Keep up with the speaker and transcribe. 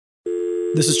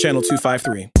This is Channel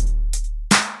 253.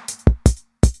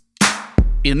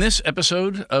 In this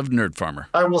episode of Nerd Farmer,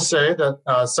 I will say that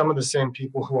some of the same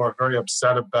people who are very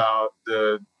upset about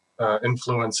the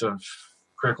influence of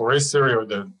critical race theory or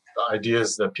the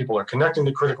ideas that people are connecting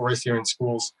to critical race theory in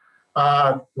schools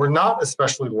were not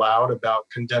especially loud about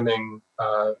condemning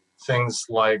things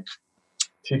like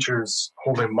teachers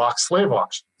holding mock slave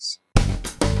auctions.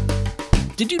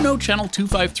 did you know Channel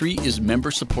 253 is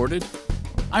member-supported?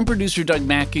 I'm producer Doug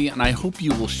Mackey, and I hope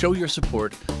you will show your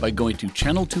support by going to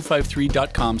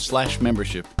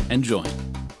channel253.com/membership and join.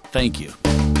 Thank you.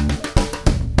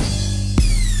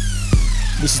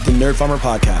 This is the Nerd Farmer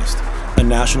Podcast, a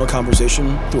national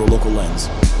conversation through a local lens.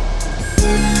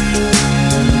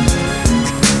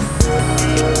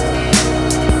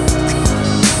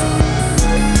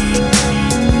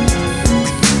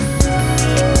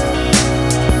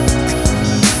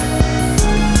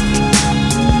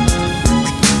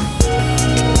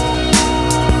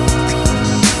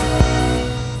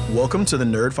 Welcome to the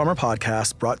Nerd Farmer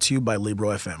Podcast, brought to you by Libro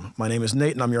FM. My name is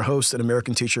Nate, and I'm your host, an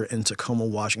American teacher in Tacoma,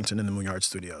 Washington, in the Moonyard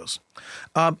Studios.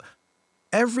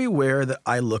 Everywhere that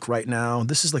I look right now,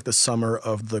 this is like the summer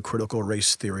of the critical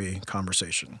race theory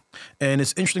conversation. And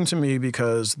it's interesting to me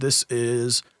because this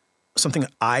is something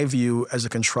I view as a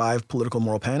contrived political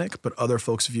moral panic, but other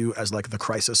folks view as like the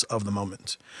crisis of the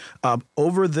moment.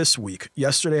 Over this week,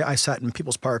 yesterday I sat in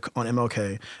People's Park on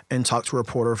MLK and talked to a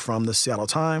reporter from the Seattle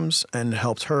Times and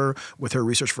helped her with her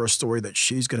research for a story that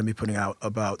she's going to be putting out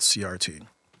about CRT.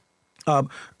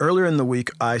 Earlier in the week,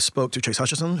 I spoke to Chase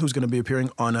Hutchison, who's going to be appearing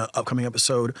on an upcoming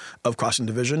episode of Crossing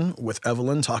Division with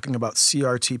Evelyn, talking about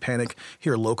CRT panic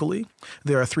here locally.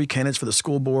 There are 3 candidates for the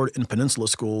school board in Peninsula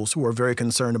schools who are very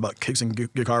concerned about kids in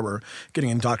Gig Harbor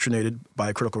getting indoctrinated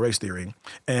by critical race theory.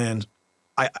 And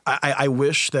I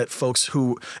wish that folks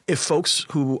who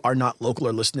are not local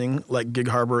are listening, like Gig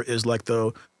Harbor is like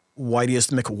the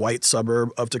whitest McWhite suburb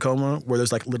of Tacoma, where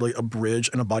there's like literally a bridge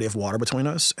and a body of water between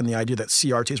us, and the idea that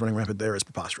CRT is running rampant there is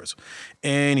preposterous.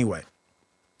 Anyway,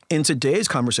 in today's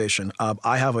conversation,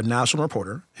 I have a national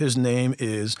reporter. His name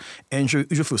is Andrew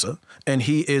Ujifusa, and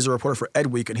he is a reporter for Ed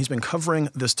Week, and he's been covering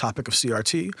this topic of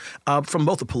CRT from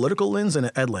both a political lens and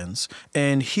an ed lens.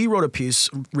 And he wrote a piece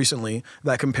recently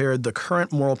that compared the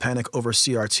current moral panic over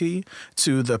CRT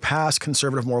to the past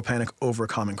conservative moral panic over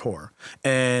Common Core.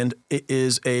 And it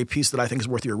is a piece that I think is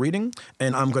worth your reading,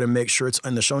 and I'm going to make sure it's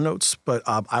in the show notes, but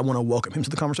I want to welcome him to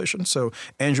the conversation. So,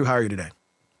 Andrew, how are you today?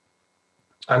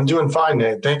 I'm doing fine,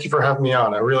 Nate. Thank you for having me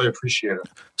on. I really appreciate it.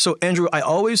 So, Andrew, I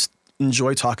always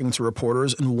enjoy talking to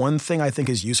reporters, and one thing I think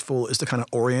is useful is to kind of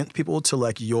orient people to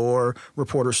like your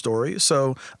reporter story.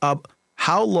 So,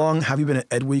 how long have you been at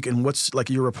Ed Week, and what's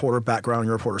like your reporter background,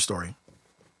 your reporter story?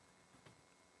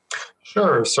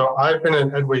 Sure. So I've been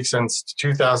at Ed Week since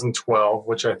 2012,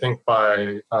 which I think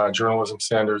by journalism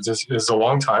standards is a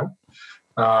long time.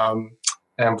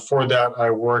 And before that, I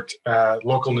worked at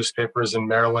local newspapers in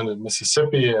Maryland and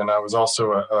Mississippi, and I was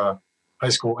also a high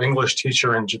school English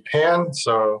teacher in Japan.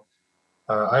 So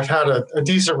I've had a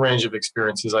decent range of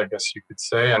experiences, I guess you could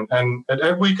say. And at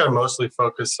Ed Week, I mostly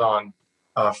focus on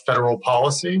federal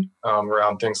policy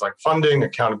around things like funding,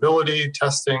 accountability,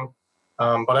 testing.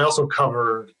 But I also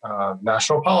cover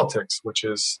national politics, which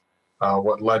is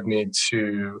what led me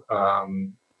to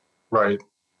write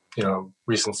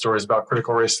recent stories about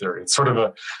critical race theory. It's sort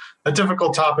of a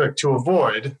difficult topic to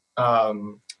avoid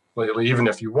lately, even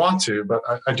if you want to, but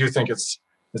I do think it's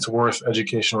worth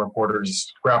education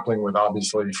reporters grappling with,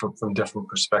 obviously, from different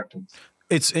perspectives.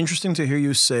 It's interesting to hear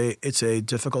you say it's a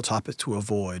difficult topic to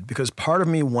avoid, because part of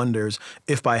me wonders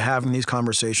if by having these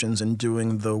conversations and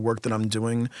doing the work that I'm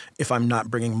doing, if I'm not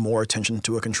bringing more attention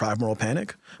to a contrived moral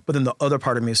panic. But then the other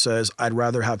part of me says I'd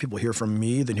rather have people hear from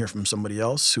me than hear from somebody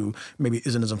else who maybe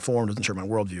isn't as informed, doesn't share my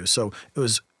worldview. So it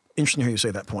was interesting to hear you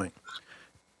say that point.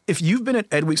 If you've been at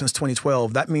Ed Week since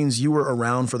 2012, that means you were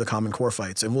around for the Common Core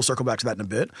fights, and we'll circle back to that in a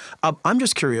bit. I'm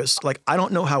just curious, like, I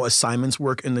don't know how assignments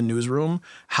work in the newsroom.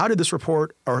 How did this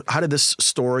report, or how did this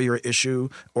story or issue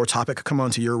or topic come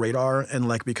onto your radar and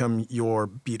like become your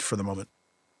beat for the moment?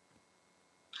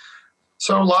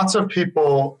 So lots of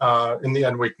people in the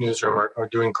Ed Week newsroom are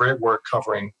doing great work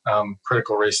covering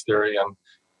critical race theory. And,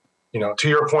 to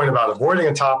your point about avoiding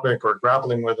a topic or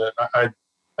grappling with it,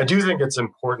 I do think it's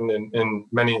important in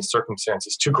many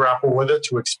circumstances to grapple with it,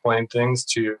 to explain things,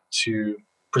 to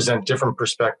present different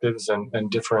perspectives and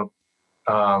different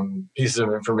pieces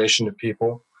of information to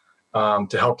people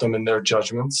to help them in their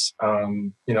judgments.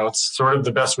 It's sort of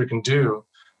the best we can do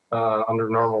under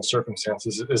normal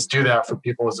circumstances is do that for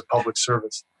people as a public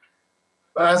service.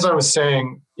 But as I was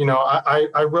saying,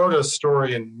 I wrote a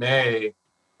story in May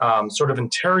sort of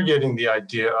interrogating the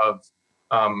idea of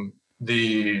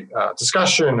the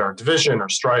discussion or division or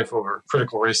strife over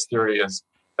critical race theory as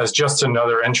just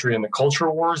another entry in the culture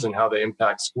wars and how they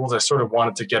impact schools. I sort of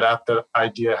wanted to get at the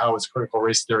idea, how is critical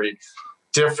race theory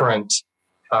different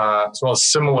as well as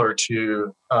similar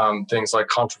to things like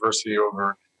controversy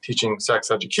over teaching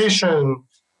sex education,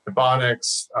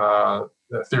 Ebonics,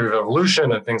 the theory of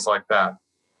evolution, and things like that.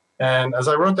 And as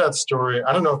I wrote that story,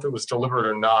 I don't know if it was deliberate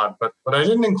or not, but I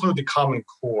didn't include the Common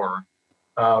Core,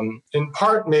 in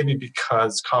part maybe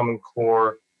because Common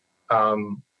Core,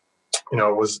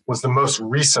 was the most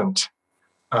recent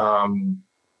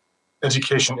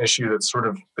education issue that sort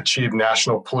of achieved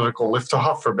national political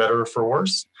liftoff, for better or for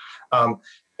worse.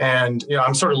 And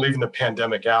I'm sort of leaving the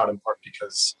pandemic out in part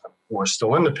because we're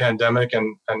still in the pandemic,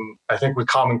 and I think with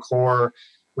Common Core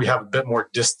we have a bit more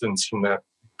distance from the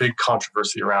big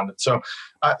controversy around it. So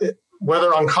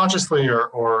whether unconsciously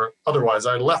or otherwise,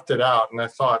 I left it out, and I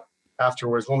thought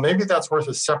afterwards, well, maybe that's worth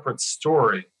a separate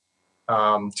story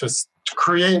to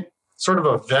create sort of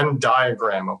a Venn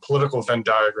diagram, a political Venn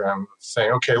diagram,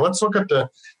 saying, okay, let's look at the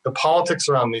politics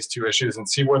around these two issues and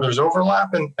see where there's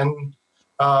overlap and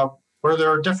where there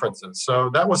are differences. So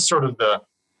that was sort of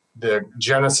the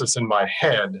genesis in my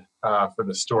head for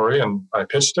the story, and I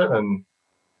pitched it, and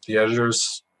the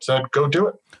editors said, go do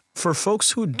it. For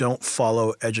folks who don't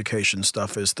follow education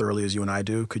stuff as thoroughly as you and I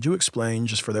do, could you explain,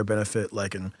 just for their benefit,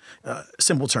 like in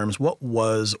simple terms, what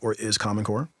was or is Common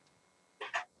Core?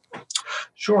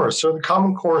 Sure. So the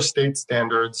Common Core state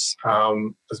standards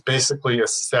is basically a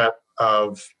set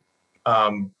of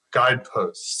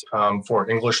guideposts for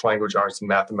English language arts and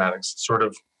mathematics, sort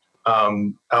of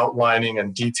outlining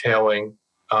and detailing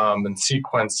and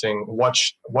sequencing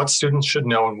what students should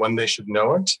know and when they should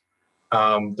know it.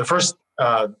 The first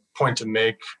point to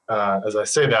make, as I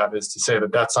say that, is to say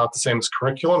that that's not the same as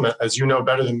curriculum. As you know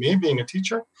better than me, being a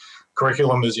teacher,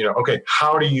 curriculum is, okay,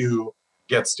 how do you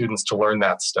get students to learn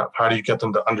that stuff? How do you get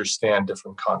them to understand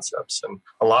different concepts? And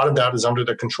a lot of that is under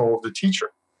the control of the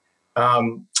teacher.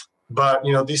 But,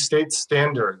 these state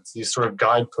standards, these sort of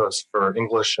guideposts for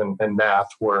English and math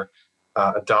were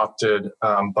adopted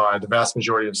by the vast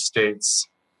majority of states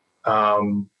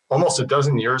almost a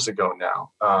dozen years ago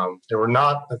now. They were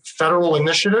not a federal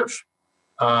initiative,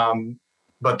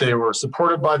 but they were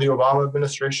supported by the Obama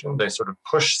administration. They sort of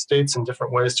pushed states in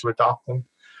different ways to adopt them.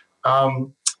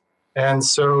 And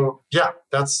so,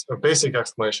 that's a basic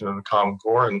explanation of the Common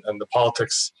Core, and the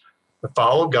politics that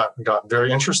followed got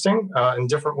very interesting in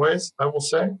different ways, I will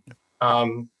say.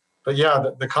 But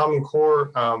the Common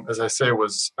Core, as I say,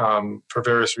 was for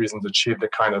various reasons achieved a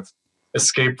kind of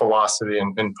escape velocity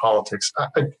in politics.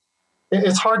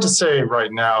 It's hard to say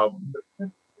right now,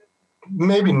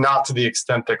 maybe not to the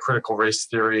extent that critical race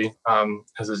theory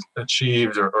has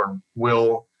achieved or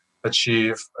will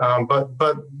achieve,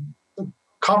 but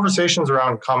conversations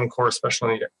around Common Core,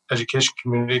 especially in the education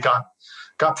community,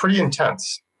 got pretty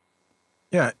intense.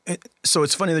 Yeah. So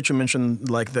it's funny that you mentioned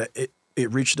like that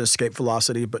it reached escape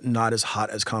velocity, but not as hot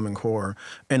as Common Core.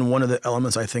 And one of the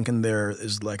elements I think in there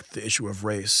is like the issue of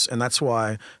race. And that's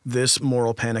why this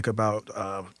moral panic about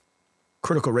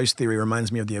critical race theory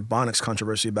reminds me of the Ebonics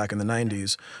controversy back in the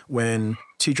 90s, when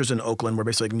teachers in Oakland were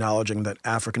basically acknowledging that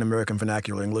African-American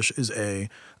vernacular English is a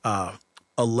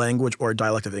language or a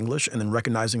dialect of English, and then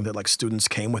recognizing that like students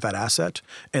came with that asset.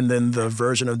 And then the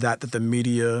version of that the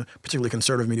media, particularly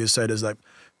conservative media, said is that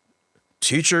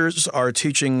teachers are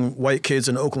teaching white kids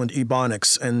in Oakland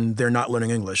Ebonics and they're not learning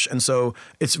English. And so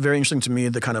it's very interesting to me,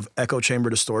 the kind of echo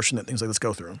chamber distortion that things like this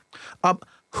go through.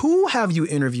 Who have you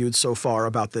interviewed so far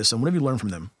about this, and what have you learned from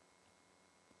them?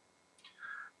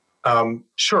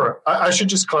 Sure. I should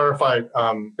just clarify,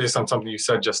 based on something you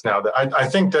said just now, that I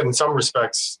think that in some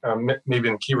respects, maybe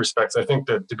in key respects, I think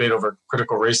the debate over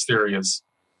critical race theory has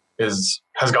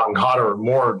gotten hotter,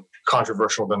 more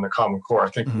controversial than the Common Core. I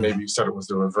think maybe you said it was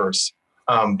the reverse.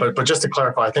 But just to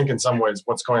clarify, I think in some ways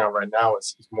what's going on right now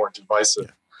is more divisive.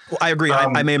 Yeah. Well, I agree.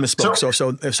 I may have misspoke,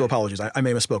 so apologies. I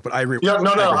may have misspoke, but I agree. Yeah,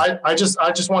 no. I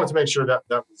just wanted to make sure that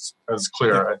was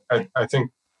clear. Yeah. I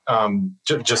think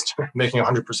just making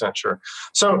 100% sure.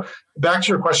 So back to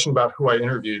your question about who I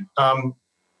interviewed. Some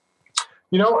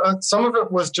of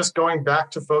it was just going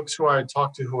back to folks who I had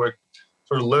talked to who had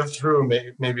sort of lived through,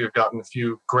 maybe have gotten a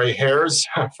few gray hairs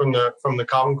from the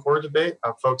Common Core debate.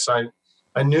 Folks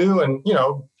I knew, and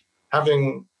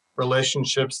having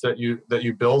relationships that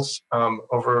you built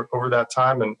over that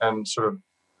time, and sort of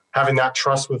having that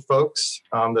trust with folks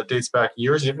that dates back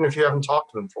years, even if you haven't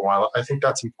talked to them for a while. I think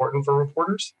that's important for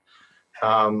reporters.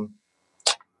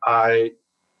 I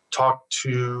talked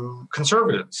to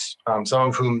conservatives, some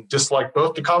of whom dislike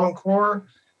both the Common Core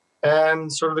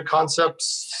and sort of the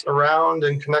concepts around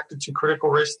and connected to critical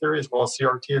race theory, as well as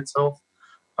CRT itself.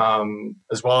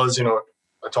 As well as,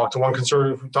 I talked to one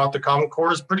conservative who thought the Common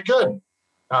Core is pretty good,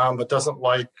 but doesn't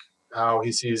like how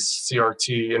he sees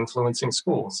CRT influencing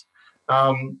schools.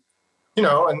 And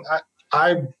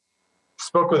I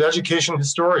spoke with education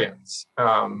historians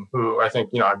who I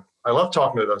think, I love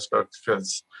talking to those folks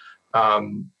because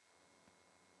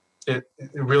it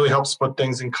really helps put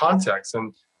things in context.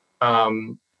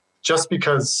 And just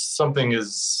because something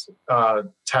is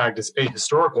tagged as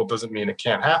ahistorical doesn't mean it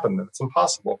can't happen, that it's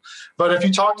impossible. But if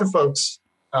you talk to folks,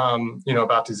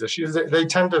 about these issues, they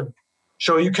tend to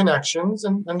show you connections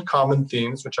and common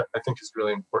themes, which I think is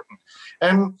really important.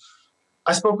 And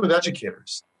I spoke with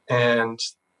educators, and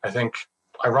I think,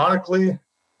 ironically,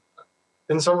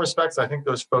 in some respects, I think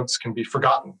those folks can be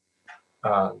forgotten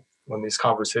when these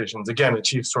conversations, again,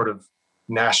 achieve sort of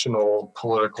national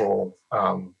political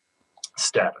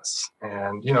status.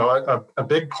 And, a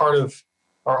big part of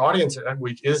our audience at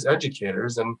EdWeek is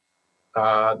educators, and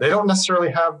they don't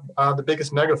necessarily have the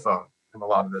biggest megaphone in a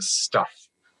lot of this stuff.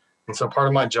 And so part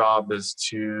of my job is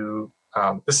to,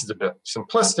 this is a bit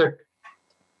simplistic,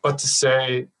 but to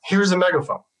say, here's a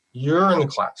megaphone. You're in the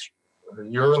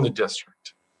classroom, you're in the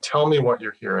district. Tell me what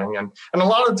you're hearing. And a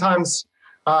lot of times,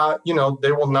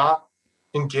 they will not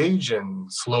engage in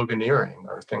sloganeering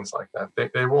or things like that.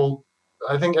 They will,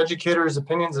 I think educators'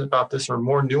 opinions about this are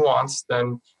more nuanced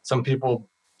than some people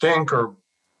think or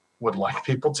would like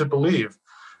people to believe.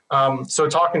 So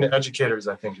talking to educators,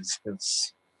 I think is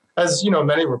as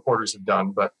many reporters have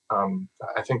done, but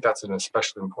I think that's an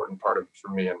especially important part of it for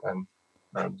me,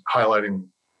 and highlighting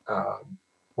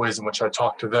ways in which I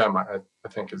talk to them, I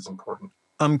think is important.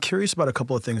 I'm curious about a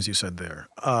couple of things you said there.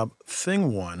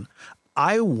 Thing one,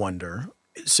 I wonder,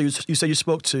 so you said you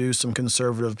spoke to some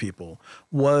conservative people.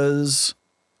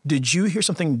 Did you hear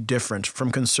something different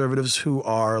from conservatives who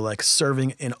are like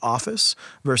serving in office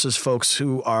versus folks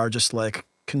who are just like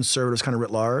conservatives kind of writ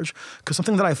large? Because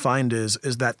something that I find is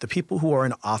that the people who are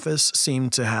in office seem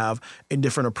to have a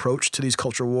different approach to these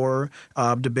culture war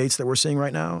debates that we're seeing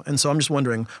right now. And so I'm just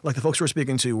wondering, like the folks we're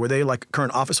speaking to, were they like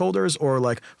current office holders or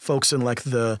like folks in like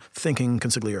the thinking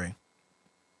consigliere?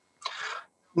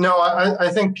 No, I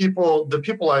think the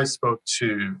people I spoke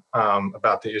to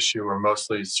about the issue were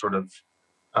mostly sort of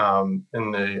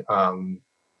in the,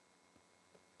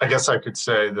 I guess I could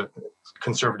say that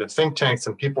conservative think tanks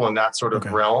and people in that sort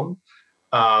of realm.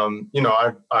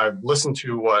 I've listened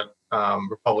to what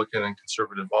Republican and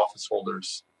conservative office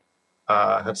holders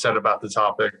have said about the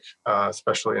topic,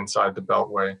 especially inside the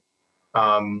Beltway.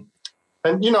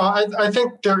 I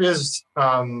think there is,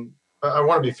 I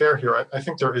want to be fair here, I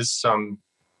think there is some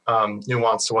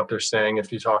nuance to what they're saying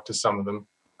if you talk to some of them.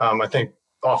 I think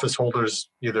office holders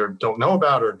either don't know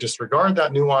about or disregard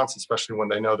that nuance, especially when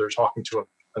they know they're talking to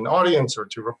an audience or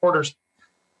to reporters.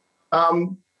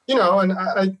 And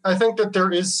I think that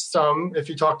there is some, if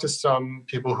you talk to some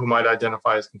people who might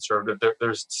identify as conservative,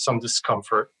 there's some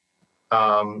discomfort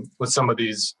with some of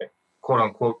these quote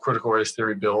unquote critical race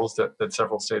theory bills that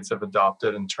several states have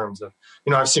adopted in terms of,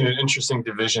 I've seen an interesting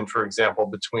division, for example,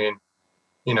 between,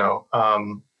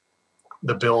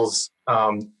 the bills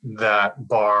that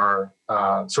bar,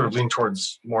 sort of lean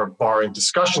towards more barring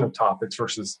discussion of topics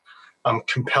versus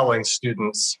compelling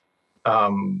students,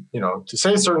 to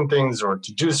say certain things or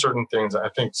to do certain things. I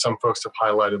think some folks have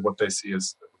highlighted what they see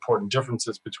as important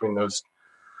differences between those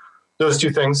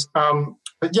two things.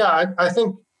 But yeah, I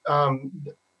think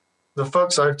the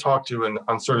folks I've talked to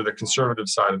on sort of the conservative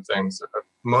side of things have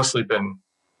mostly been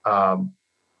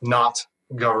not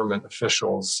government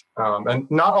officials.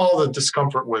 And not all the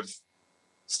discomfort with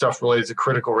stuff related to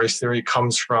critical race theory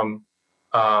comes from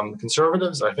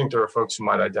conservatives. I think there are folks who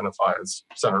might identify as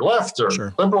center left or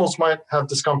Sure. liberals might have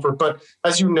discomfort. But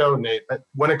as you know, Nate,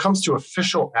 when it comes to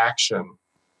official action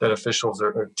that officials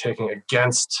are taking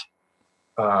against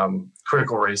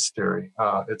critical race theory,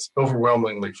 it's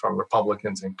overwhelmingly from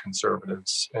Republicans and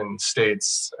conservatives in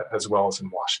states as well as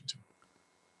in Washington.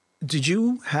 Did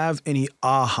you have any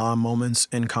aha moments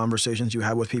in conversations you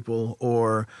had with people,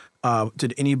 or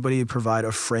did anybody provide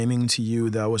a framing to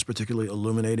you that was particularly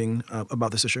illuminating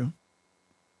about this issue?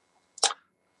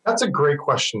 That's a great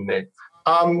question, Nate.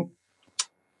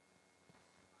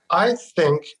 I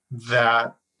think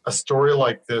that a story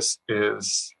like this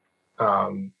is,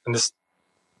 and this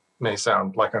may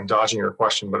sound like I'm dodging your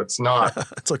question, but it's not.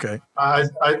 It's okay. I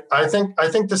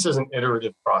think this is an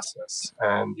iterative process,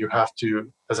 and you have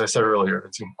to, as I said earlier,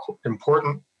 it's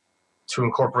important to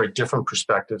incorporate different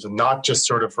perspectives and not just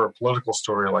sort of for a political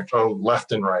story like, oh,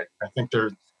 left and right. I think there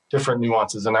are different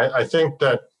nuances, and I think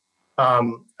that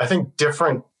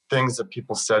different things that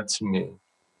people said to me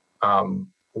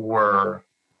were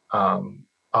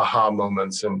aha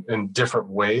moments in different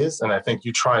ways. And I think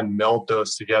you try and meld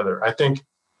those together. I think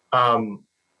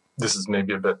this is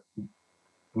maybe a bit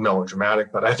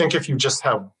melodramatic, but I think if you just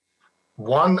have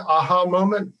one aha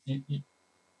moment,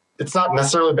 it's not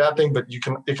necessarily a bad thing, but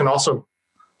it can also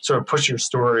sort of push your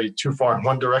story too far in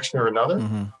one direction or another.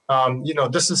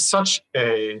 Mm-hmm.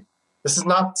 This is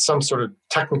not some sort of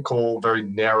technical, very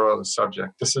narrow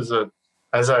subject. This is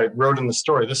as I wrote in the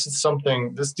story,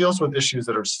 this deals with issues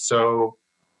that are so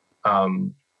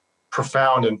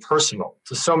profound and personal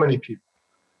to so many people.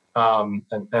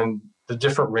 And the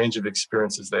different range of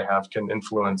experiences they have can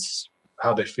influence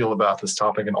how they feel about this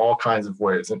topic in all kinds of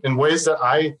ways. And in ways that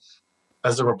I,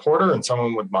 as a reporter and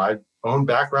someone with my own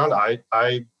background,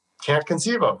 I can't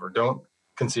conceive of or don't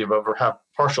conceive of or have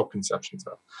partial conceptions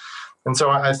of. And so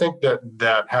I think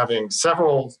that having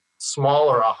several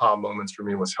smaller aha moments for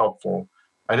me was helpful.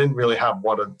 I didn't really have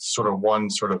one sort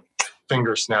of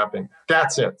finger snapping.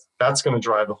 That's it. That's going to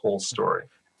drive the whole story.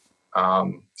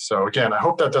 So again, I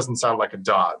hope that doesn't sound like a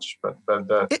dodge, but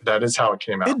that is how it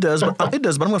came out. It does, but I'm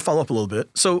going to follow up a little bit.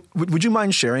 So would you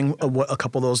mind sharing what a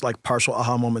couple of those like partial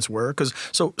aha moments were? Because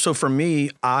so for me,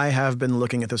 I have been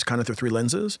looking at this kind of through three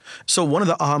lenses. So one of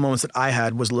the aha moments that I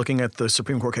had was looking at the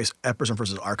Supreme Court case Epperson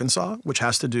versus Arkansas, which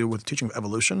has to do with teaching of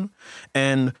evolution.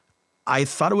 And I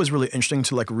thought it was really interesting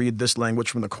to like read this language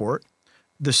from the court.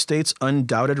 The state's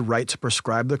undoubted right to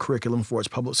prescribe the curriculum for its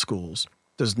public schools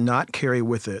does not carry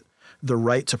with it the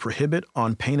right to prohibit,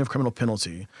 on pain of criminal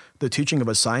penalty, the teaching of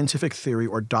a scientific theory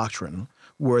or doctrine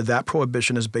where that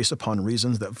prohibition is based upon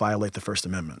reasons that violate the First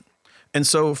Amendment. And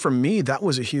so for me, that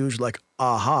was a huge like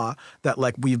aha that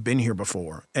like we've been here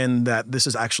before and that this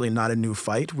is actually not a new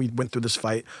fight. We went through this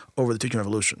fight over the teaching of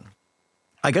evolution.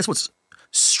 I guess what's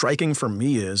striking for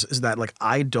me is that like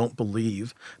I don't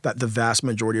believe that the vast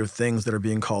majority of things that are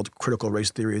being called critical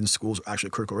race theory in schools are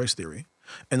actually critical race theory.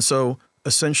 And so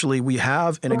essentially, we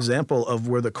have an example of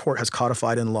where the court has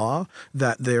codified in law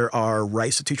that there are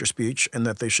rights to teacher speech and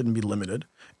that they shouldn't be limited.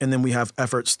 And then we have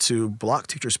efforts to block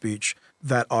teacher speech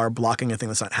that are blocking a thing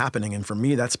that's not happening. And for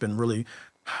me, that's been really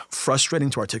frustrating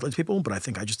to articulate to people, but I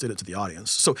think I just did it to the audience.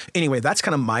 So anyway, that's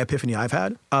kind of my epiphany I've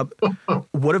had.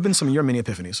 What have been some of your many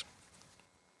epiphanies?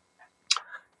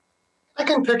 I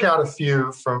can pick out a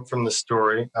few from the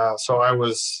story. So I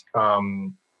was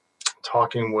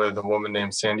talking with a woman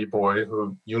named Sandy Boyd,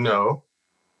 who you know,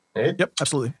 Nate? Yep,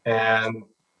 absolutely. And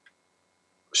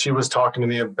she was talking to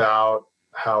me about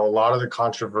how a lot of the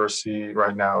controversy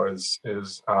right now is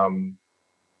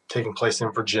taking place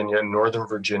in Virginia, in Northern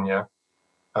Virginia,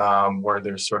 where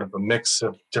there's sort of a mix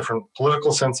of different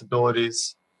political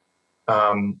sensibilities.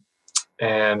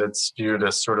 And it's viewed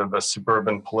as sort of a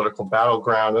suburban political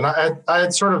battleground. And I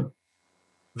had sort of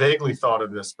vaguely thought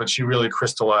of this, but she really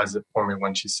crystallized it for me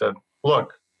when she said,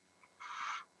 look,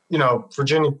 Northern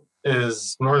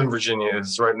Virginia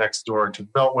is right next door to the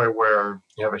Beltway, where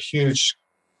you have a huge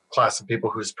class of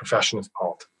people whose profession is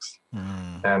politics.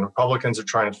 And Republicans are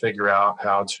trying to figure out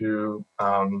how to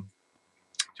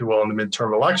do well in the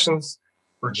midterm elections.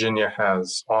 Virginia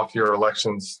has off-year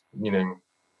elections, meaning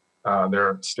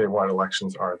their statewide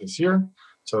elections are this year.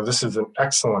 So this is an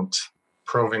excellent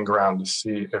proving ground to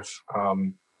see if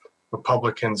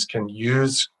Republicans can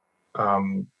use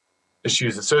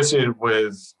issues associated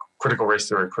with critical race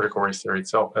theory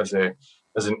itself as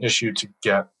an issue to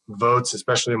get votes,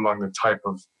 especially among the type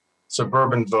of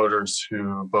suburban voters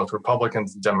who both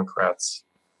Republicans and Democrats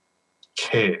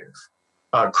crave.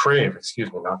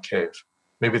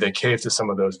 Maybe they cave to some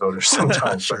of those voters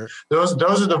sometimes. Sure. Those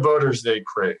are the voters they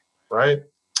crave, right?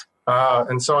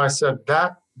 And so I said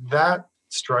that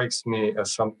strikes me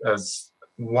as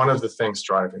one of the things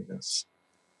driving this,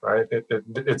 right?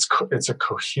 It's a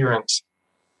coherent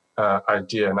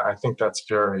idea, and I think that's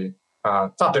very.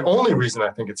 It's not the only reason I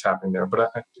think it's happening there,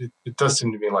 but it does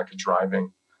seem to me like a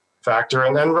driving factor.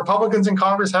 And then Republicans in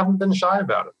Congress haven't been shy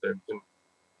about it. There've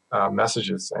been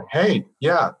messages saying, "Hey,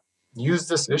 yeah, use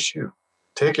this issue,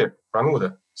 take it, run with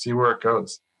it, see where it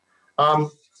goes." And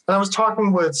I was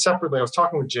talking with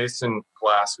Jason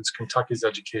Glass, who's Kentucky's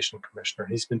education commissioner.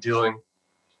 He's been dealing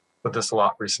with this a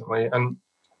lot recently. And,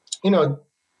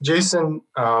 Jason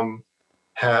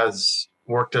has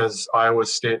worked as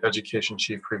Iowa's state education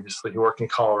chief previously. He worked in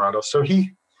Colorado. So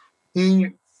he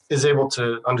is able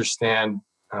to understand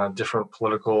different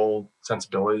political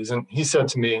sensibilities. And he said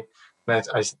to me, and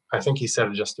I think he said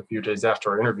it just a few days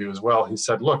after our interview as well, he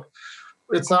said, look,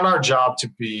 it's not our job to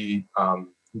be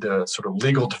the sort of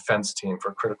legal defense team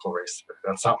for critical race theory.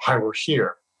 That's not why we're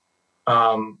here.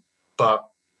 But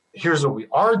here's what we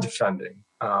are defending,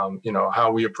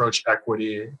 how we approach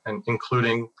equity and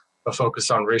including a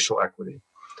focus on racial equity.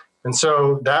 And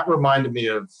so that reminded me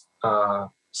of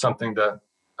something that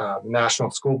the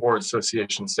National School Board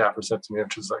Association staffer said to me,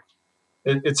 which was like,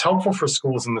 it's helpful for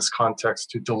schools in this context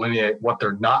to delineate what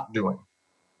they're not doing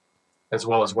as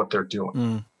well as what they're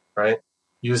doing, right?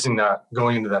 Using that,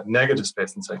 going into that negative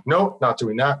space and saying, no, not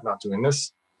doing that, not doing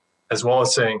this, as well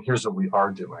as saying, here's what we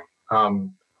are doing.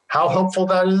 How helpful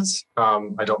that is,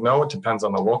 I don't know. It depends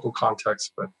on the local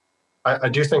context, but I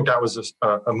do think that was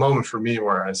a moment for me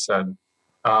where I said,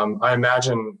 I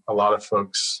imagine a lot of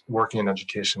folks working in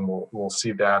education will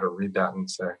see that or read that and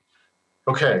say,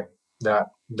 okay, that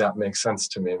makes sense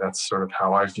to me. That's sort of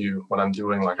how I view what I'm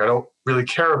doing. Like, I don't really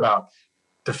care about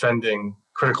defending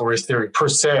critical race theory per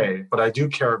se, but I do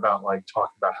care about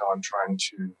talking about how I'm trying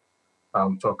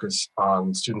to focus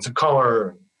on students of color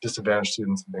and disadvantaged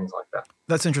students and things like that.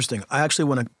 That's interesting. I actually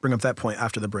want to bring up that point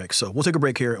after the break. So we'll take a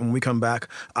break here, and when we come back,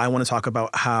 I want to talk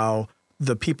about how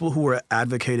the people who are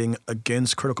advocating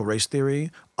against critical race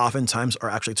theory oftentimes are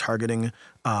actually targeting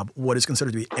what is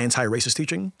considered to be anti-racist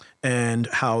teaching and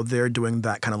how they're doing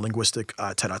that kind of linguistic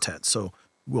tete-a-tete. So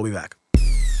we'll be back.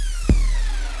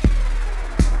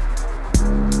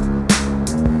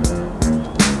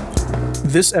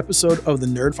 This episode of the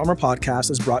Nerd Farmer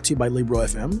Podcast is brought to you by Libro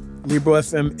FM. Libro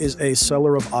FM is a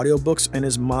seller of audiobooks and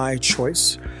is my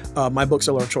choice, my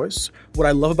bookseller of choice. What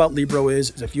I love about Libro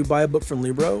is if you buy a book from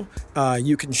Libro,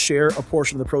 you can share a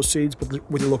portion of the proceeds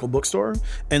with your local bookstore.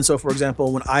 And so, for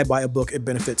example, when I buy a book, it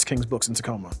benefits King's Books in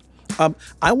Tacoma.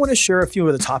 I want to share a few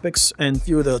of the topics and a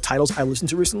few of the titles I listened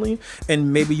to recently,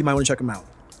 and maybe you might want to check them out.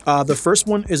 The first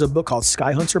one is a book called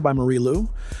Sky Hunter by Marie Lu.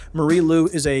 Marie Lu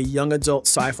is a young adult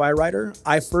sci-fi writer.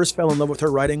 I first fell in love with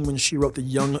her writing when she wrote the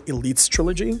Young Elites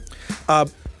trilogy.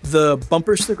 The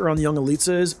bumper sticker on the Young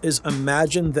Elites is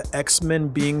imagine the X-Men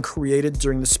being created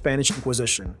during the Spanish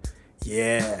Inquisition.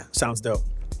 Yeah, sounds dope.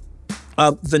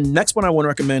 The next one I want to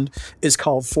recommend is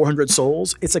called 400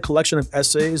 Souls. It's a collection of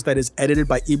essays that is edited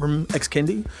by Ibram X.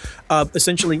 Kendi.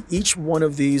 Essentially, each one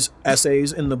of these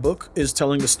essays in the book is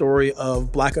telling the story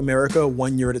of Black America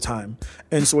 1 year at a time.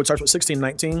 And so it starts with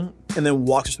 1619 and then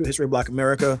walks us through the history of Black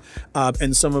America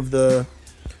and some of the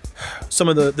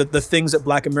things that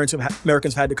Black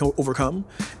Americans had to overcome.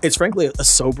 It's frankly a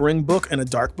sobering book and a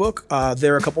dark book.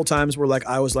 There are a couple times where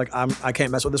I was like, I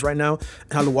can't mess with this right now,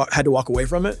 and had to walk away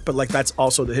from it. But that's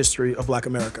also the history of Black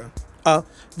America.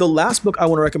 The last book I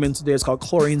want to recommend today is called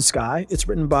Chlorine Sky. It's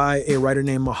written by a writer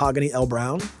named Mahogany L.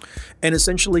 Brown. And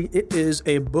essentially, it is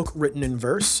a book written in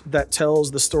verse that tells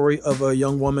the story of a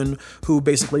young woman who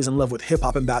basically is in love with hip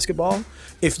hop and basketball.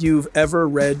 If you've ever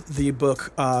read the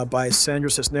book by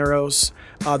Sandra Cisneros,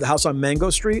 The House on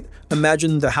Mango Street,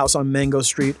 imagine The House on Mango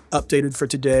Street updated for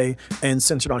today and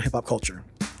centered on hip hop culture.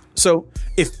 So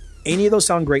if any of those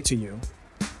sound great to you,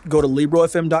 go to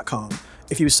LibroFM.com.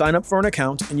 If you sign up for an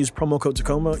account and use promo code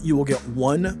Tacoma, you will get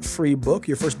one free book,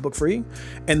 your first book free,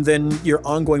 and then your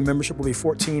ongoing membership will be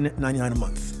 $14.99 a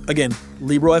month. Again,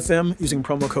 Libro FM using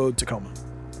promo code Tacoma.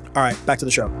 All right, back to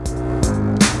the show.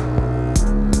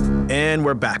 And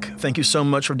we're back. Thank you so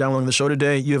much for downloading the show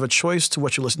today. You have a choice to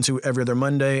what you listen to every other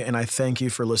Monday, and I thank you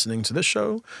for listening to this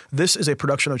show. This is a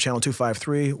production of Channel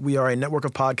 253. We are a network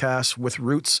of podcasts with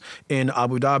roots in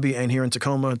Abu Dhabi and here in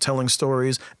Tacoma, telling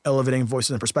stories, elevating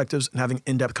voices and perspectives, and having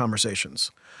in-depth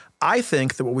conversations. I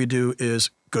think that what we do is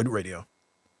good radio.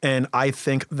 And I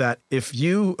think that if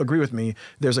you agree with me,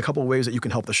 there's a couple of ways that you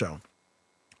can help the show.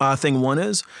 Thing one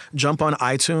is jump on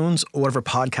iTunes or whatever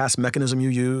podcast mechanism you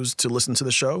use to listen to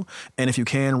the show. And if you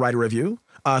can, write a review.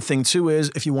 Thing two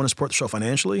is if you want to support the show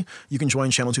financially, you can join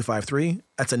Channel 253.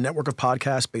 That's a network of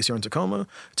podcasts based here in Tacoma,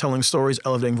 telling stories,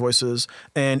 elevating voices.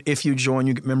 And if you join,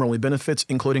 you get member-only benefits,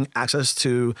 including access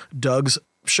to Doug's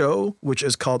show, which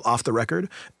is called Off the Record,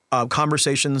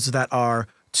 conversations that are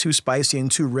too spicy and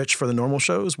too rich for the normal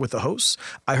shows with the hosts.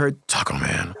 I heard Taco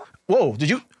Man. Whoa, did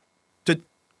you...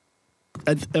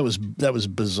 That was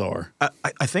bizarre.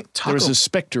 I think there was a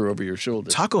specter over your shoulder.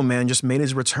 Taco Man just made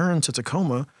his return to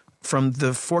Tacoma from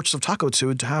the Fortress of Taco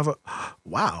Tude to have a...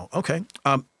 Wow, okay.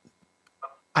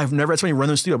 I've never had somebody run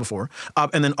in the studio before.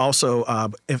 And then also,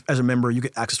 as a member, you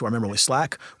get access to our member-only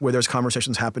Slack, where there's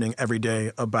conversations happening every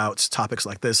day about topics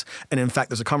like this. And in fact,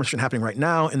 there's a conversation happening right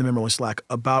now in the member-only Slack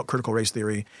about critical race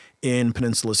theory in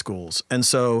Peninsula schools. And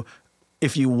so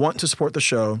if you want to support the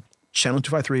show,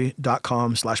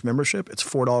 channel253.com/membership. It's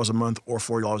 $4 a month or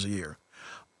 $40 a year.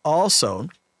 Also,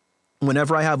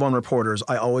 whenever I have on reporters,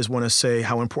 I always want to say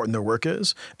how important their work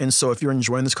is. And so if you're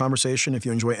enjoying this conversation, if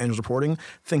you enjoy Angel's reporting,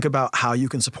 think about how you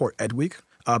can support Ed Week.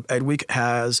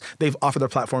 EdWeek they've offered their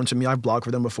platform to me. I've blogged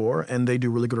for them before, and they do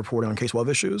really good reporting on K-12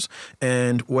 issues.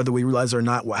 And whether we realize it or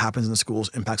not, what happens in the schools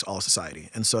impacts all of society.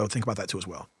 And so think about that too as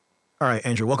well. All right,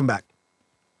 Andrew, welcome back.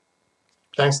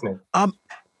 Thanks, Nate.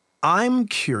 I'm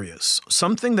curious.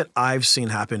 Something that I've seen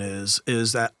happen is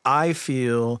that I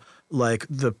feel like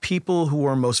the people who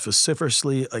are most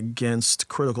vociferously against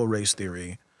critical race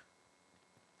theory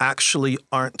actually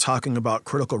aren't talking about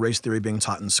critical race theory being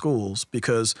taught in schools,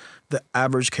 because the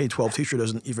average K-12 teacher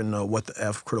doesn't even know what the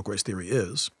F critical race theory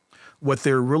is. What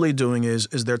they're really doing is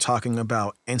they're talking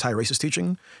about anti-racist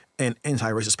teaching and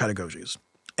anti-racist pedagogies.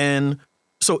 And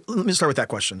so let me start with that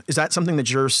question. Is that something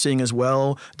that you're seeing as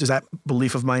well? Does that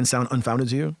belief of mine sound unfounded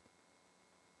to you?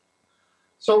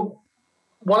 So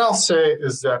what I'll say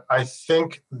is that I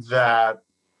think that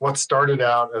what started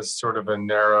out as sort of a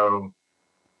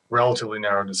relatively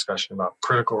narrow discussion about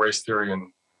critical race theory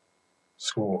in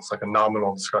schools, like a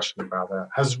nominal discussion about that,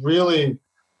 has really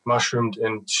mushroomed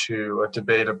into a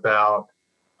debate about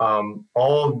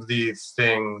all of the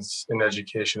things in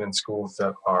education in schools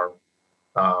that are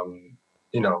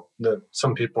that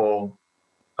some people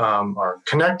are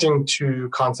connecting to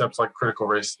concepts like critical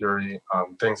race theory,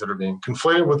 things that are being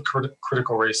conflated with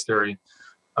critical race theory.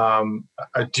 I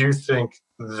do think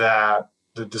that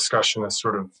the discussion has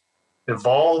sort of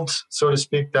evolved, so to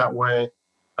speak, that way.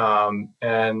 I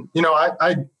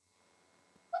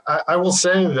will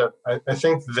say that I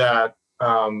think that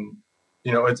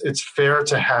it's fair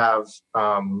to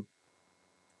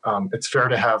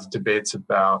have debates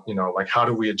about, like, how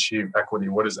do we achieve equity?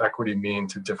 What does equity mean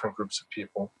to different groups of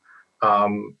people?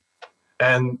 When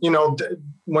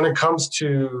it comes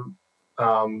to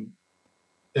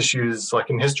issues like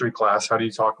in history class, how do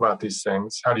you talk about these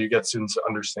things? How do you get students to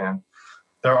understand?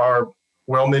 There are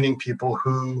well-meaning people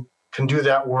who can do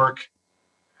that work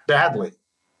badly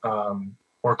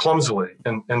or clumsily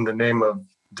in the name of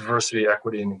diversity,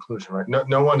 equity, and inclusion, right?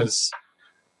 No one is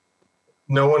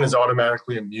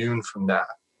automatically immune from that,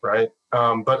 right?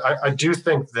 But I do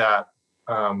think that,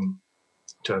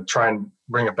 to try and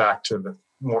bring it back to the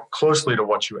more closely to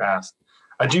what you asked,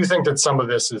 I do think that some of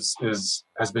this has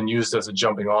been used as a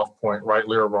jumping off point,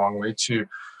 rightly or wrongly, to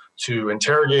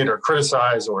interrogate or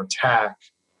criticize or attack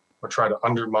or try to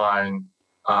undermine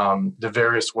the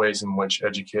various ways in which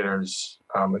educators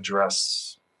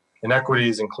address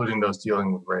inequities, including those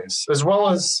dealing with race, as well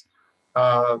as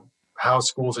how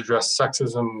schools address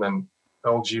sexism and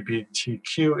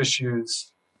LGBTQ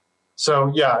issues.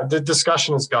 So yeah, the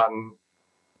discussion has gotten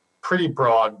pretty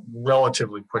broad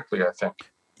relatively quickly, I think.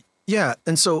 Yeah,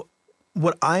 and so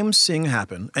what I'm seeing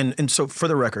happen, and so for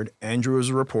the record, Andrew is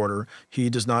a reporter. He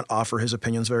does not offer his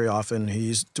opinions very often.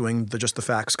 He's doing the just the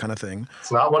facts kind of thing.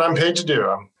 It's not what I'm paid to do.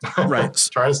 I'm right.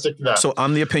 trying to stick to that. So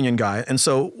I'm the opinion guy. And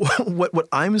so what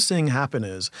I'm seeing happen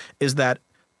is that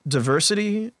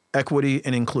diversity, equity,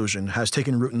 and inclusion has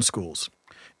taken root in schools.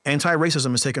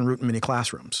 Anti-racism has taken root in many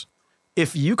classrooms.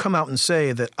 If you come out and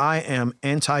say that I am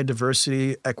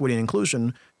anti-diversity, equity, and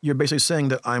inclusion, you're basically saying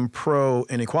that I'm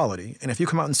pro-inequality. And if you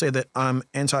come out and say that I'm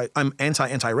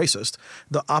anti-anti-racist,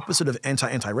 the opposite of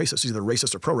anti-anti-racist is either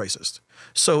racist or pro-racist.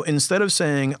 So instead of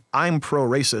saying I'm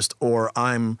pro-racist or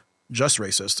I'm just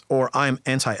racist or I'm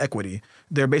anti-equity,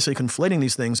 they're basically conflating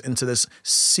these things into this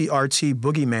CRT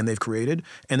boogeyman they've created.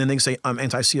 And then they say I'm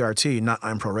anti-CRT, not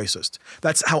I'm pro-racist.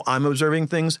 That's how I'm observing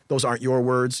things. Those aren't your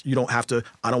words. You don't have to,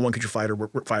 I don't want to get you fired, we're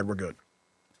fired, we're good.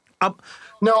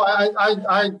 No,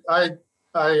 I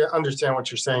understand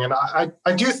what you're saying. And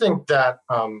I do think that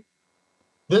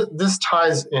this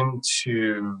ties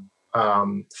into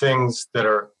things that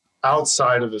are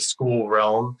outside of the school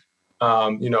realm,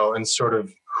 and sort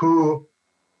of who,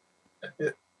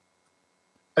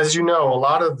 as you know, a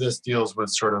lot of this deals with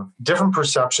sort of different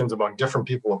perceptions among different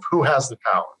people of who has the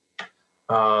power.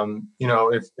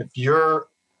 If you're,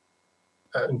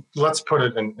 let's put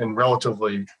it in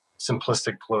relatively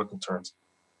simplistic political terms.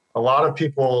 A lot of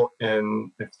people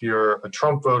if you're a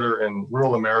Trump voter in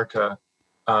rural America,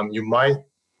 you might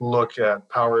look at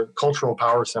cultural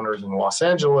power centers in Los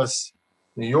Angeles,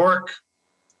 New York,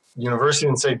 university,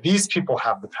 and say, these people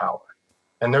have the power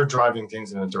and they're driving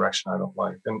things in a direction I don't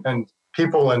like. And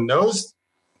people in those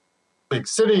big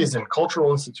cities and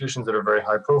cultural institutions that are very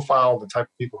high profile, the type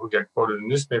of people who get quoted in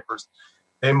newspapers,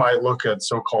 they might look at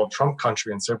so-called Trump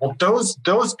country and say, well,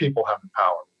 those people have the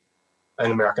power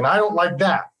in America, and I don't like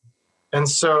that. And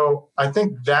so I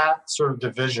think that sort of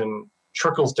division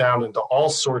trickles down into all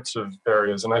sorts of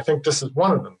areas. And I think this is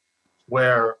one of them,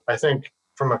 where I think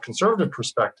from a conservative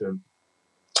perspective,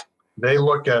 they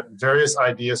look at various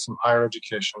ideas from higher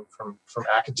education, from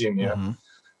academia,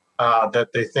 that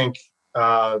they think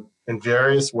in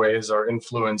various ways are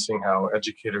influencing how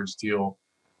educators deal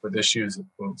with issues,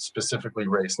 specifically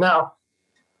race. Now,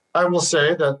 I will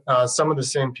say that some of the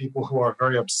same people who are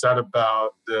very upset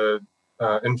about the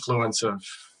influence of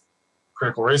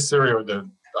critical race theory, or the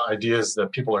ideas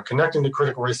that people are connecting to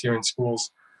critical race theory in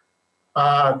schools,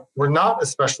 were not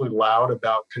especially loud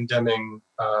about condemning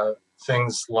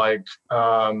things like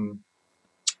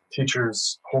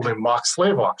teachers holding mock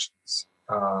slave auctions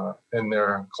in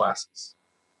their classes.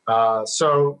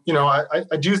 So,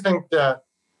 I do think that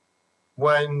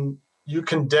when you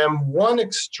condemn one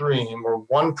extreme or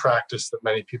one practice that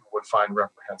many people would find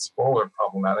reprehensible or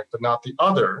problematic, but not the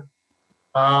other,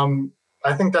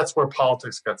 I think that's where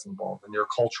politics gets involved and your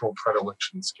cultural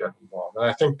predilections get involved. And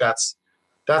I think that's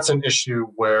an issue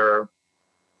where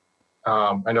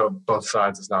I know both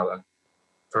sides is not a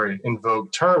very in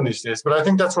vogue term these days, but I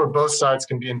think that's where both sides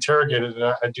can be interrogated.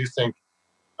 And I do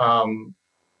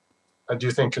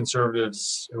think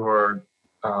conservatives who are,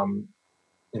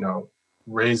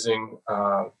 raising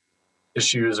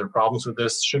issues or problems with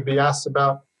this should be asked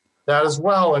about that as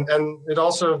well. And it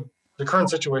also, the current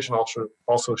situation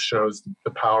also shows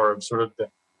the power of sort of the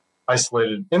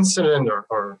isolated incident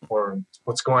or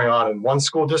what's going on in one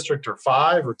school district or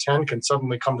 5 or 10 can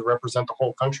suddenly come to represent the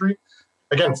whole country.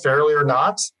 Again, fairly or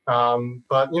not.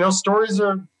 But, stories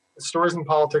in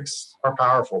politics are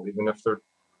powerful, even if they're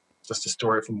just a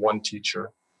story from one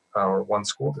teacher or one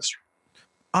school district.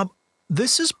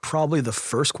 This is probably the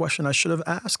first question I should have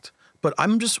asked, but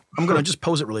I'm going to just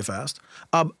pose it really fast.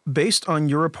 Based on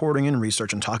your reporting and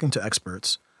research and talking to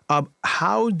experts,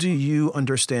 how do you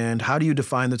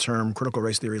define the term critical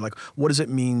race theory? Like, what does it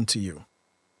mean to you?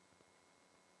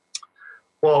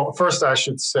 Well, first I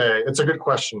should say, it's a good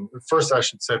question. First I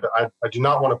should say that I do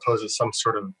not want to pose as some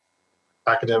sort of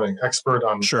academic expert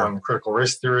on critical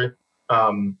race theory.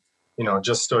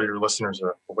 Just so your listeners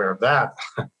are aware of that,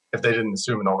 if they didn't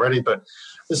assume it already. But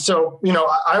so,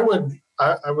 I would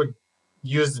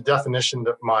use the definition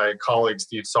that my colleague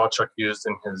Steve Sawchuk used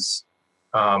in his,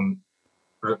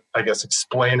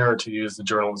 explainer, to use the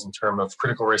journalism term, of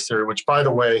critical race theory, which, by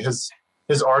the way, his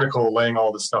article laying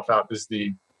all this stuff out is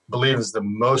the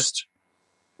most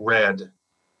read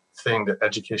thing that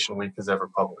Education Week has ever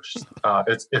published.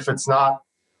 If it's not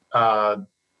the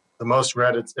most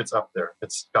read, it's up there.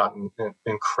 It's gotten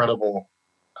incredible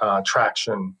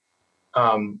traction.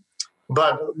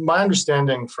 But my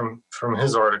understanding from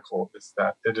his article is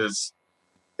that it is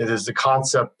the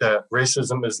concept that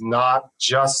racism is not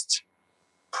just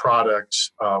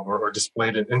product or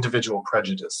displayed in individual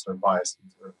prejudice or biases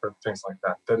or things like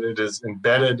that, that it is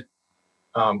embedded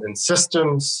in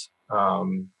systems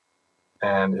and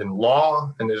in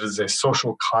law, and it is a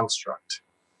social construct,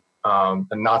 and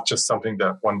not just something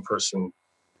that one person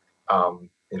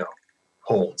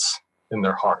holds in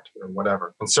their heart or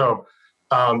whatever. And so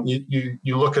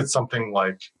you look at something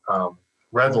like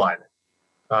redlining,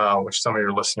 which some of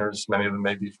your listeners, many of them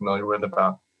may be familiar with,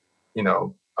 about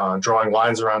drawing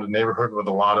lines around a neighborhood with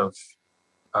a lot of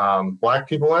Black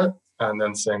people in it, and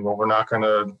then saying, well, we're not going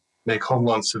to make home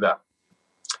loans to them.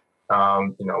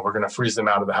 We're going to freeze them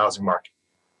out of the housing market,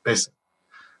 basically.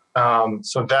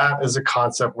 So that is a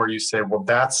concept where you say, well,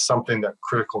 that's something that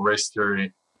critical race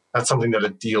theory, that's something that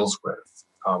it deals with,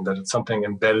 that it's something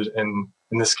embedded in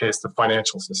this case, the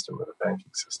financial system or the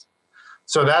banking system.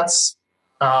 So that's,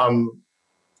 to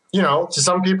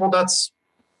some people, that's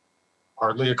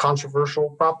hardly a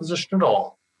controversial proposition at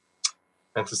all.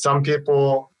 And to some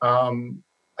people,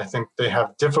 I think they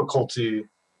have difficulty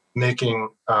making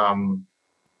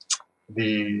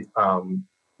the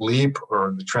leap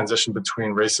or the transition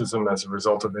between racism as a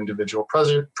result of individual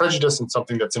prejudice and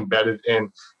something that's embedded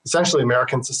in essentially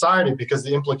American society, because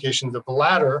the implications of the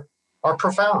latter are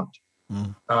profound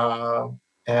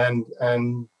and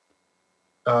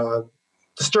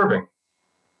disturbing.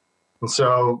 And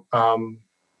so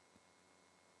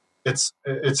it's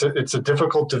a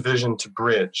difficult division to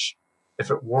bridge. If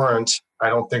it weren't, I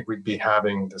don't think we'd be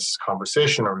having this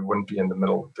conversation, or we wouldn't be in the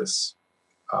middle of this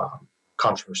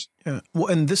controversy. Yeah. Well,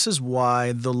 and this is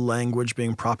why the language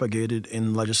being propagated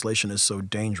in legislation is so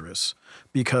dangerous,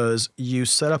 because you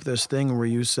set up this thing where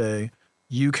you say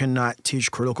you cannot teach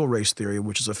critical race theory,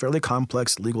 which is a fairly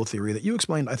complex legal theory that you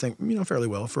explained, I think, fairly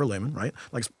well for a layman, right?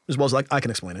 Like as well as I can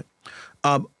explain it.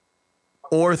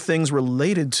 Or things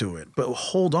related to it. But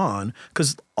hold on,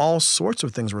 because all sorts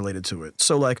of things related to it.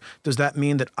 So does that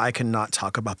mean that I cannot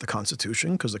talk about the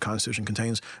Constitution because the Constitution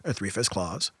contains a 3/5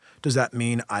 clause? Does that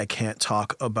mean I can't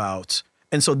talk about,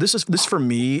 and so this for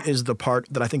me is the part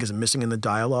that I think is missing in the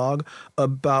dialogue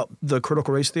about the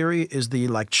critical race theory, is the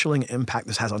chilling impact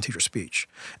this has on teacher speech.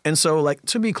 And so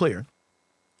to be clear,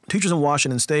 teachers in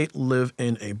Washington State live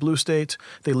in a blue state.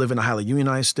 They live in a highly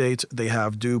unionized state. They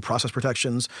have due process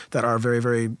protections that are very,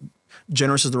 very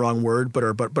generous is the wrong word, but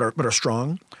are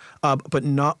strong. But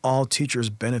not all teachers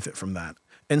benefit from that.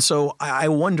 And so I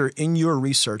wonder, in your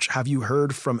research, have you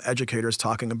heard from educators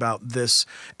talking about this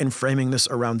and framing this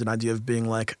around an idea of being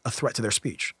like a threat to their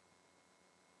speech?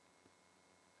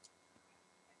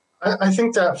 I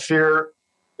think that fear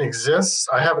exists.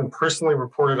 I haven't personally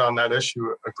reported on that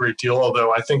issue a great deal,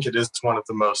 although I think it is one of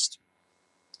the most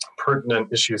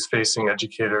pertinent issues facing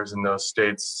educators in those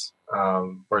states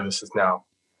where this is now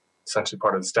essentially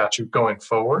part of the statute going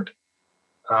forward.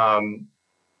 I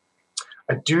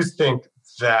do think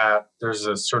that there's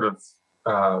a sort of,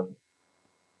 I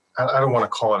don't want to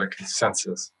call it a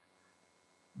consensus,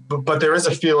 but there is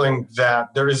a feeling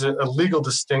that there is a legal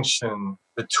distinction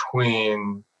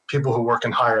between people who work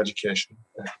in higher education,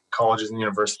 colleges and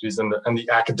universities, and the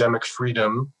academic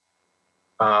freedom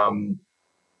that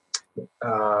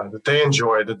they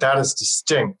enjoy, that is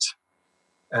distinct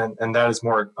and that is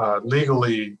more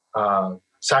legally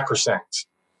sacrosanct,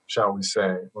 shall we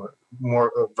say, or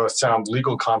more of a sound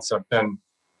legal concept than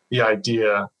the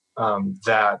idea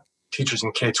that teachers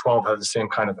in K-12 have the same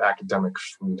kind of academic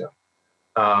freedom.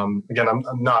 Again, I'm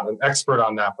not an expert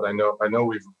on that, but I know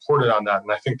we've reported on that,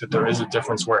 and I think that there is a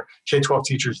difference where K-12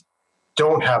 teachers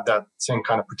don't have that same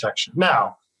kind of protection.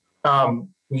 Now,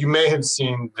 you may have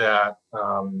seen that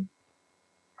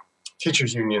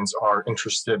teachers' unions are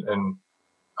interested in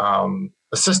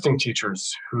assisting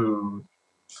teachers who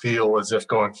feel as if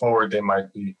going forward they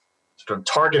might be sort of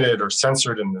targeted or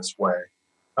censored in this way.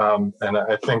 And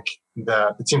I think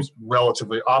that it seems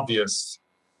relatively obvious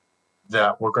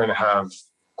that we're going to have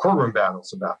courtroom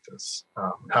battles about this.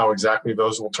 How exactly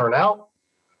those will turn out,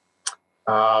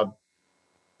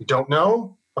 we don't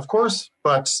know, of course,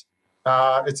 but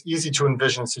it's easy to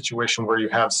envision a situation where you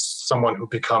have someone who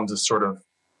becomes a sort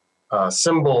of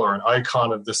symbol or an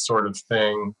icon of this sort of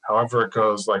thing, however it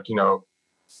goes, like,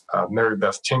 Mary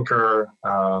Beth Tinker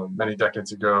many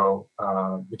decades ago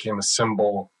became a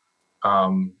symbol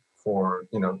for,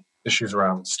 issues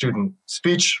around student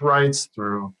speech rights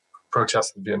through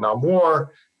protests of the Vietnam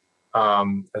War,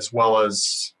 as well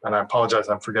as, and I apologize,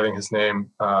 I'm forgetting his name,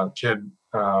 kid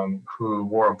who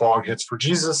wore a Bong Hits for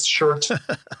Jesus shirt,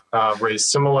 raised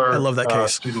similar I love that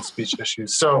case. Student speech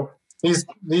issues. So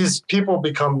these people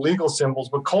become legal symbols,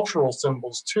 but cultural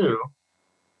symbols too.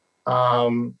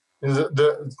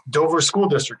 The Dover School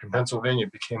District in Pennsylvania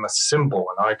became a symbol,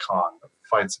 an icon of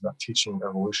fights about teaching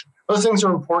evolution. Those things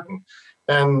are important.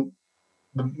 And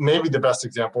maybe the best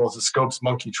example is the Scopes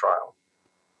monkey trial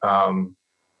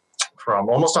from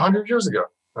almost 100 years ago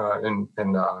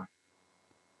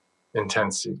in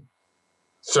Tennessee.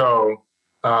 So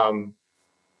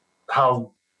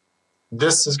how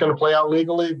this is going to play out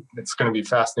legally, it's going to be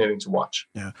fascinating to watch.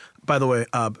 Yeah. By the way,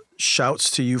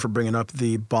 shouts to you for bringing up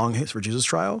the Bong Hits for Jesus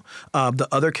trial. The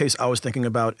other case I was thinking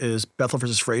about is Bethel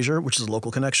versus Fraser, which is a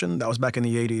local connection. That was back in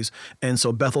the 80s. And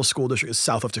so Bethel School District is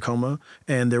south of Tacoma,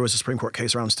 and there was a Supreme Court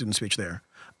case around student speech there.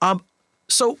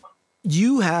 So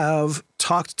you have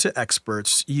talked to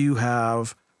experts. You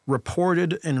have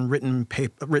reported and written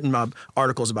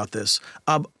articles about this.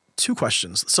 Two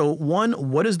questions. So one,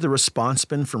 what has the response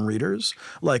been from readers?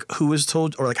 Like, who is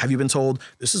told, or like, have you been told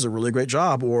this is a really great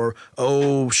job, or,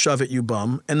 oh, shove it, you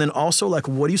bum? And then also, like,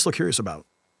 what are you still curious about?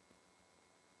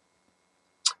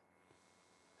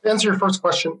 To answer your first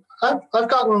question, I've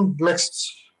gotten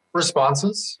mixed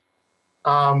responses.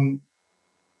 Someone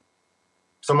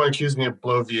accused me of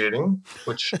bloviating,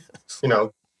 which,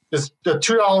 is a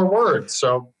 $2 word.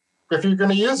 So if you're going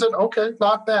to use it, okay,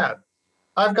 not bad.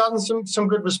 I've gotten some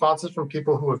good responses from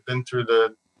people who have been through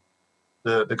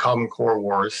the Common Core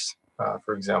wars,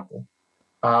 for example.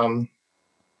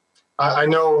 I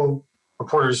know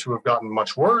reporters who have gotten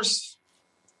much worse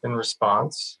in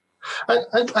response. I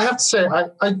have to say,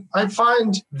 I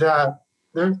find that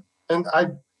there, and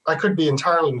I could be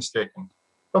entirely mistaken,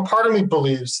 but part of me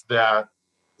believes that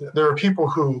there are people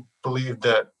who believe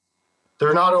that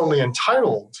they're not only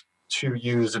entitled to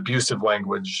use abusive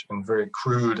language and very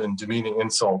crude and demeaning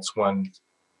insults when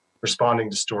responding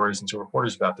to stories and to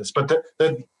reporters about this, but that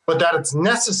it's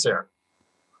necessary,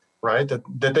 right?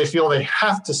 That they feel they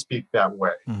have to speak that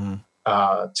way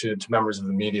to members of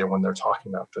the media when they're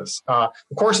talking about this. Of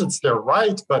course, it's their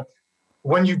right, but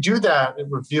when you do that, it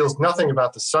reveals nothing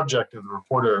about the subject of the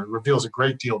reporter. It reveals a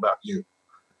great deal about you.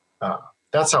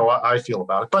 That's how I feel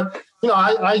about it. But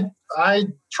I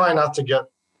try not to get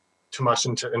too much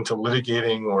into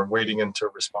litigating or wading into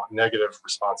negative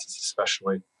responses,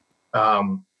 especially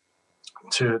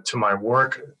to my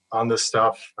work on this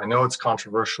stuff. I know it's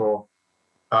controversial.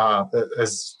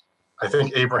 as I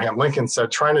think Abraham Lincoln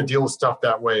said, trying to deal with stuff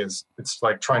that way it's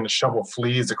like trying to shovel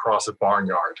fleas across a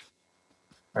barnyard.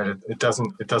 Right? It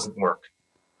doesn't work.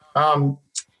 To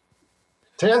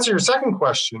answer your second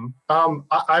question,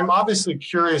 I'm obviously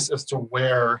curious as to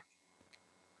where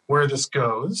this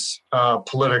goes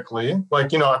politically,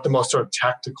 like, at the most sort of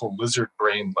tactical lizard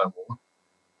brain level.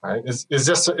 Right? Is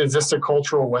this a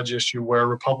cultural wedge issue where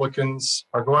Republicans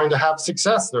are going to have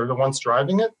success? They're the ones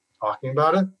driving it, talking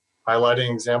about it,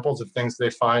 highlighting examples of things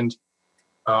they find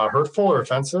hurtful or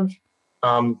offensive.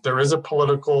 There is a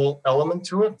political element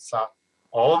to it. It's not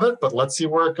all of it, but let's see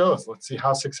where it goes. Let's see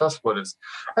how successful it is.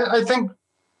 I think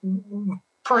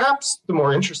perhaps the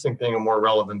more interesting thing and more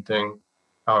relevant thing,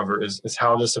 however, is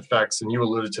how this affects, and you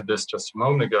alluded to this just a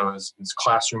moment ago, is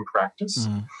classroom practice.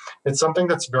 Mm-hmm. It's something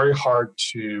that's very hard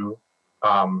to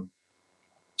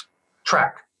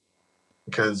track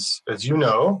because, as you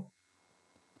know,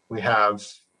 we have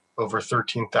over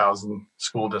 13,000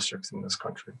 school districts in this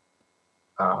country.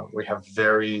 We have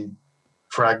very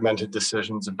fragmented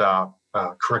decisions about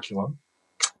curriculum.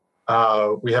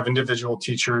 We have individual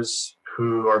teachers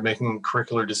who are making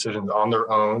curricular decisions on their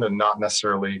own and not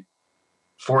necessarily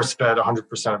force-fed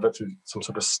 100% of it through some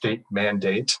sort of state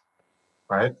mandate,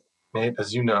 right, Nate,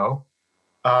 as you know.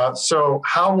 So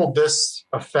how will this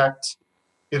affect,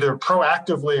 either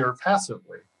proactively or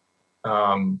passively,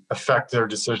 affect their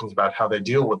decisions about how they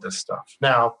deal with this stuff?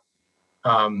 Now,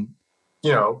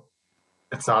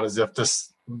 it's not as if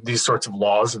these sorts of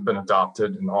laws have been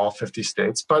adopted in all 50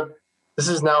 states, but this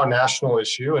is now a national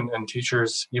issue, and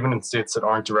teachers, even in states that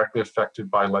aren't directly affected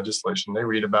by legislation, they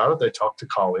read about it, they talk to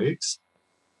colleagues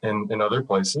in other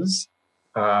places,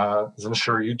 as I'm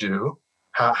sure you do.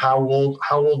 What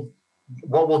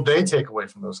will they take away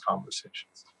from those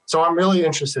conversations? So I'm really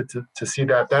interested to see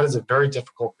that. That is a very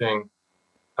difficult thing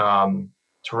to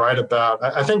write about.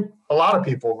 I think a lot of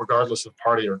people, regardless of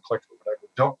party or clique or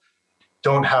whatever,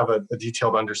 don't have a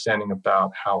detailed understanding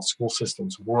about how school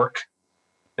systems work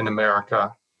in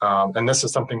America. And this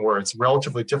is something where it's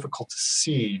relatively difficult to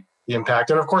see the impact.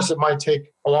 And of course, it might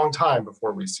take a long time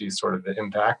before we see sort of the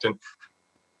impact. And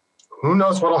who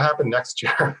knows what will happen next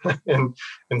year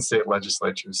in state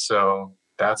legislatures. So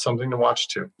that's something to watch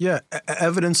too. Yeah,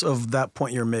 evidence of that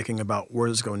point you're making about where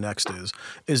this go next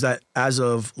is that as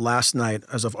of last night,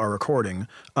 as of our recording,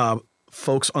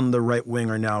 folks on the right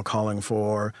wing are now calling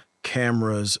for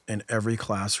cameras in every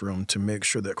classroom to make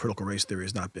sure that critical race theory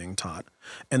is not being taught.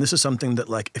 And this is something that,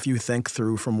 like, if you think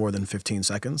through for more than 15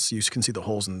 seconds, you can see the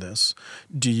holes in this.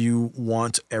 Do you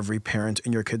want every parent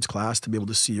in your kid's class to be able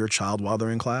to see your child while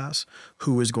they're in class?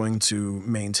 Who is going to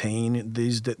maintain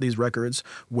these records?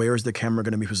 Where is the camera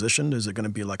going to be positioned? Is it going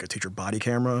to be like a teacher body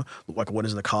camera? Like, what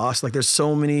is the cost? Like, there's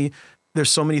so many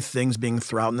things being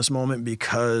thrown out in this moment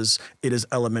because it is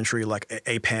elementary, like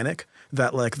a panic,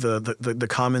 that like the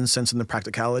common sense and the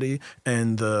practicality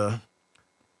and the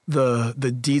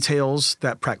details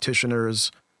that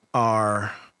practitioners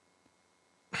are.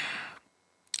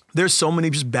 There's so many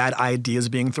just bad ideas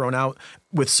being thrown out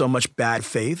with so much bad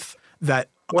faith that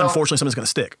unfortunately something's going to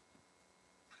stick.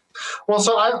 Well,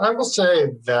 so I will say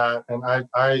that, and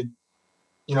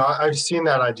I've seen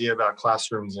that idea about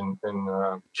classrooms and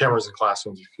cameras in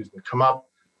classrooms, come up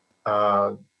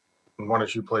in one or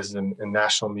two places in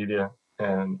national media.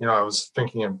 And, I was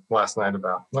thinking last night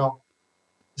about,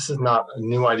 this is not a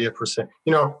new idea per se.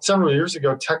 Several years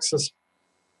ago, Texas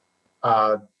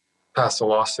passed a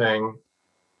law saying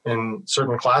in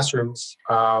certain classrooms,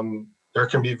 there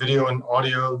can be video and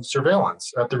audio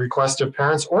surveillance at the request of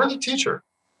parents or the teacher,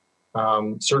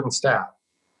 certain staff.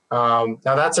 Now,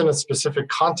 that's in a specific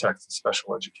context of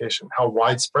special education. How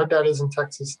widespread that is in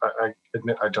Texas, I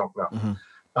admit I don't know.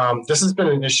 Mm-hmm. This has been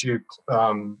an issue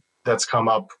that's come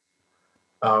up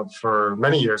for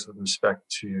many years with respect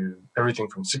to everything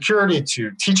from security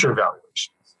to teacher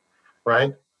evaluations,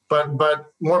 right? But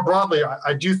more broadly,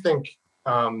 I do think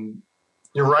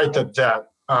you're right that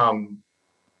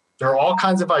there are all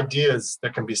kinds of ideas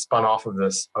that can be spun off of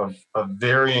this, of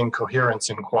varying coherence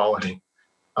and quality.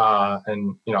 How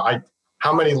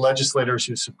many legislators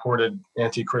who supported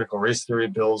anti-critical race theory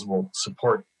bills will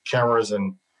support cameras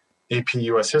in AP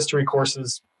U.S. history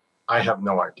courses? I have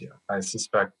no idea. I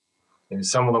suspect maybe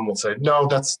some of them will say, no,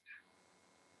 that's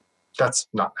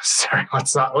not necessary.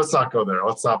 Let's not go there.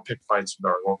 Let's not pick fights with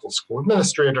our local school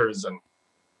administrators and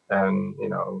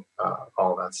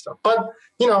all that stuff. But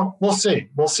we'll see.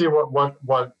 We'll see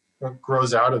what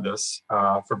grows out of this,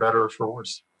 for better or for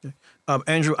worse.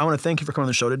 Andrew, I want to thank you for coming on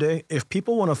the show today. If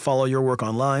people want to follow your work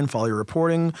online, follow your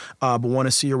reporting, but want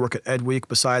to see your work at EdWeek,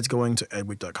 besides going to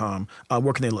edweek.com,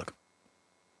 where can they look?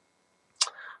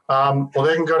 Well,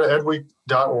 they can go to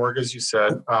edweek.org, as you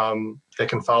said. They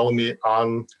can follow me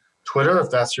on Twitter, if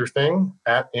that's your thing,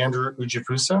 at Andrew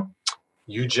Ujifusa.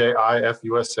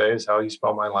 Ujifusa is how you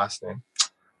spell my last name.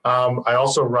 I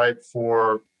also write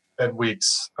for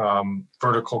Edweek's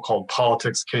vertical called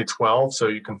Politics K-12, so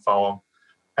you can follow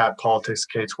at Politics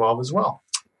K-12 as well.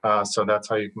 So that's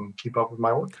how you can keep up with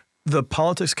my work. The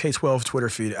Politics K-12 Twitter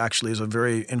feed actually is a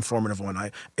very informative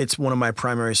one. It's one of my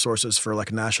primary sources for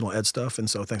like national ed stuff, and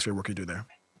so thanks for your work you do there.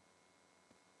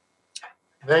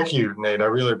 Thank you, Nate. I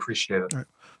really appreciate it. All right.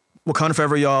 Wakanda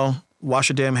forever, y'all. Wash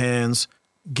your damn hands,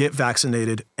 get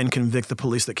vaccinated, and convict the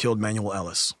police that killed Manuel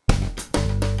Ellis.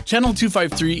 Channel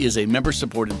 253 is a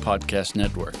member-supported podcast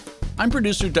network. I'm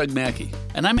producer Doug Mackey,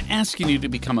 and I'm asking you to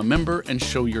become a member and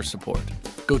show your support.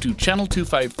 Go to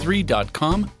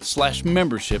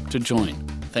channel253.com/membership to join.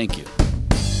 Thank you.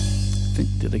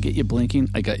 Did I get you blinking?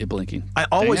 I got you blinking. I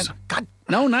always... God.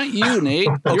 No, not you, Nate.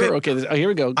 Okay. You're okay. Oh, here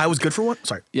we go. I was good for one?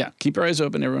 Sorry. Yeah, keep your eyes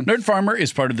open, everyone. Nerd Farmer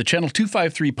is part of the Channel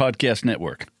 253 podcast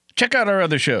network. Check out our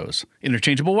other shows.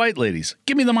 Interchangeable White Ladies,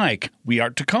 Give Me the Mic, We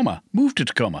Art Tacoma, Move to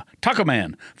Tacoma, Taco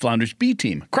Man, Flounders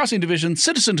B-Team, Crossing Division,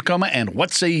 Citizen Tacoma, and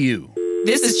What Say You?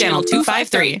 This is Channel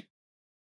 253.